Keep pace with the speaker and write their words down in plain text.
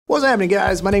What's happening,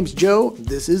 guys? My name's Joe.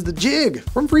 This is the Jig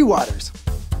from Freewaters.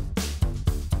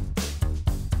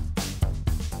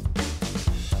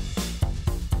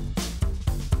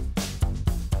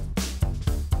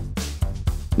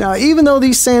 Now, even though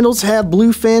these sandals have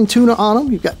bluefin tuna on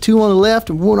them, you've got two on the left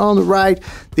and one on the right,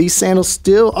 these sandals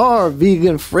still are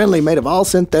vegan friendly, made of all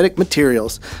synthetic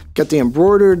materials. Got the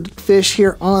embroidered fish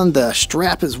here on the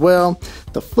strap as well.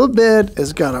 The footbed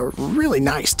has got a really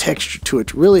nice texture to it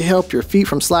to really help your feet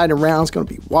from sliding around. It's going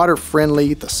to be water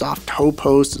friendly, the soft toe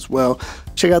post as well.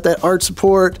 Check out that arch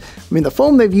support. I mean, the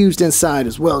foam they've used inside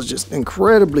as well is just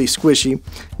incredibly squishy.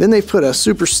 Then they've put a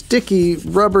super sticky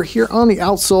rubber here on the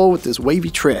outsole with this wavy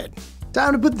tread.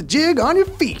 Time to put the jig on your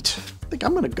feet. I think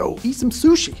I'm gonna go eat some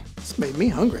sushi. This made me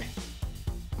hungry.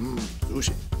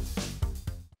 Sushi.